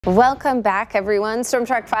Welcome back, everyone. Storm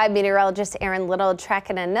Track 5 meteorologist Erin Little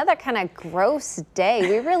tracking another kind of gross day.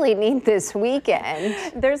 We really need this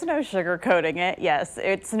weekend. There's no sugarcoating it. Yes,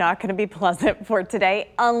 it's not going to be pleasant for today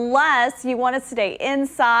unless you want to stay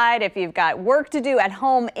inside. If you've got work to do at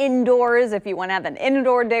home indoors, if you want to have an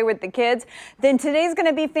indoor day with the kids, then today's going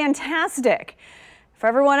to be fantastic. For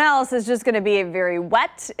everyone else, it's just going to be very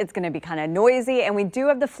wet. It's going to be kind of noisy, and we do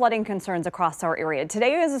have the flooding concerns across our area.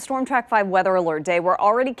 Today is a Storm Track 5 weather alert day. We're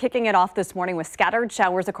already kicking it off this morning with scattered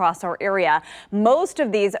showers across our area. Most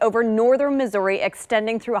of these over northern Missouri,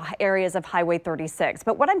 extending through areas of Highway 36.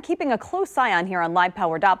 But what I'm keeping a close eye on here on Live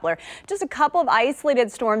Power Doppler, just a couple of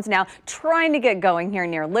isolated storms now trying to get going here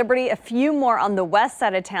near Liberty. A few more on the west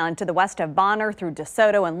side of town to the west of Bonner through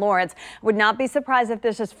DeSoto and Lawrence. Would not be surprised if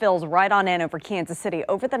this just fills right on in over Kansas City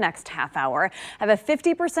over the next half hour. I have a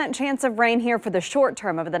 50% chance of rain here for the short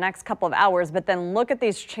term over the next couple of hours, but then look at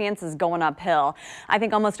these chances going uphill. I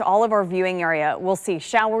think almost all of our viewing area will see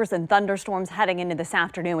showers and thunderstorms heading into this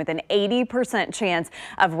afternoon with an 80% chance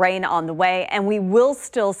of rain on the way, and we will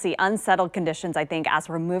still see unsettled conditions, I think, as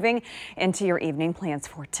we're moving into your evening plans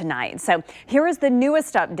for tonight. So here is the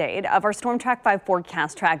newest update of our Storm Track 5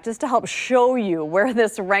 forecast track, just to help show you where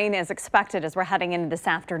this rain is expected as we're heading into this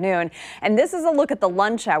afternoon. And this is a look at the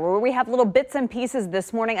lunch hour where we have little bits and pieces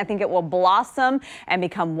this morning. I think it will blossom and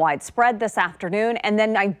become widespread this afternoon. And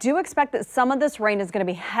then I do expect that some of this rain is going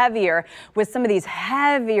to be heavier with some of these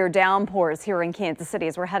heavier downpours here in Kansas City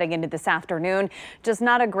as we're heading into this afternoon. Just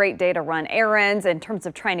not a great day to run errands in terms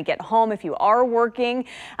of trying to get home. If you are working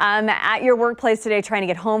at your workplace today, trying to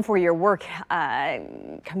get home for your work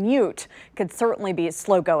commute could certainly be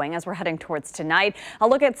slow going as we're heading towards tonight. I'll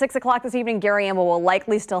look at 6 o'clock this evening. Gary Amble will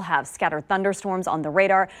likely still have scattered thunderstorms on the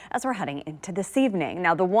radar as we're heading into this evening.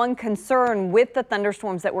 Now, the one concern with the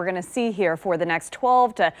thunderstorms that we're going to see here for the next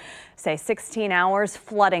 12 to say 16 hours,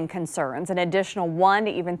 flooding concerns, an additional 1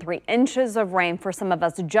 to even 3 inches of rain for some of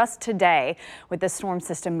us just today with the storm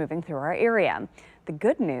system moving through our area. The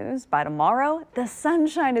good news, by tomorrow, the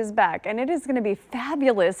sunshine is back, and it is going to be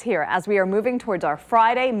fabulous here as we are moving towards our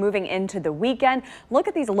Friday, moving into the weekend. Look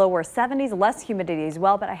at these lower 70s, less humidity as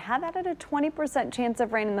well, but I have added a 20% chance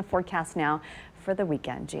of rain in the forecast now for the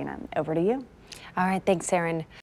weekend. Gina, over to you. All right, thanks, Erin.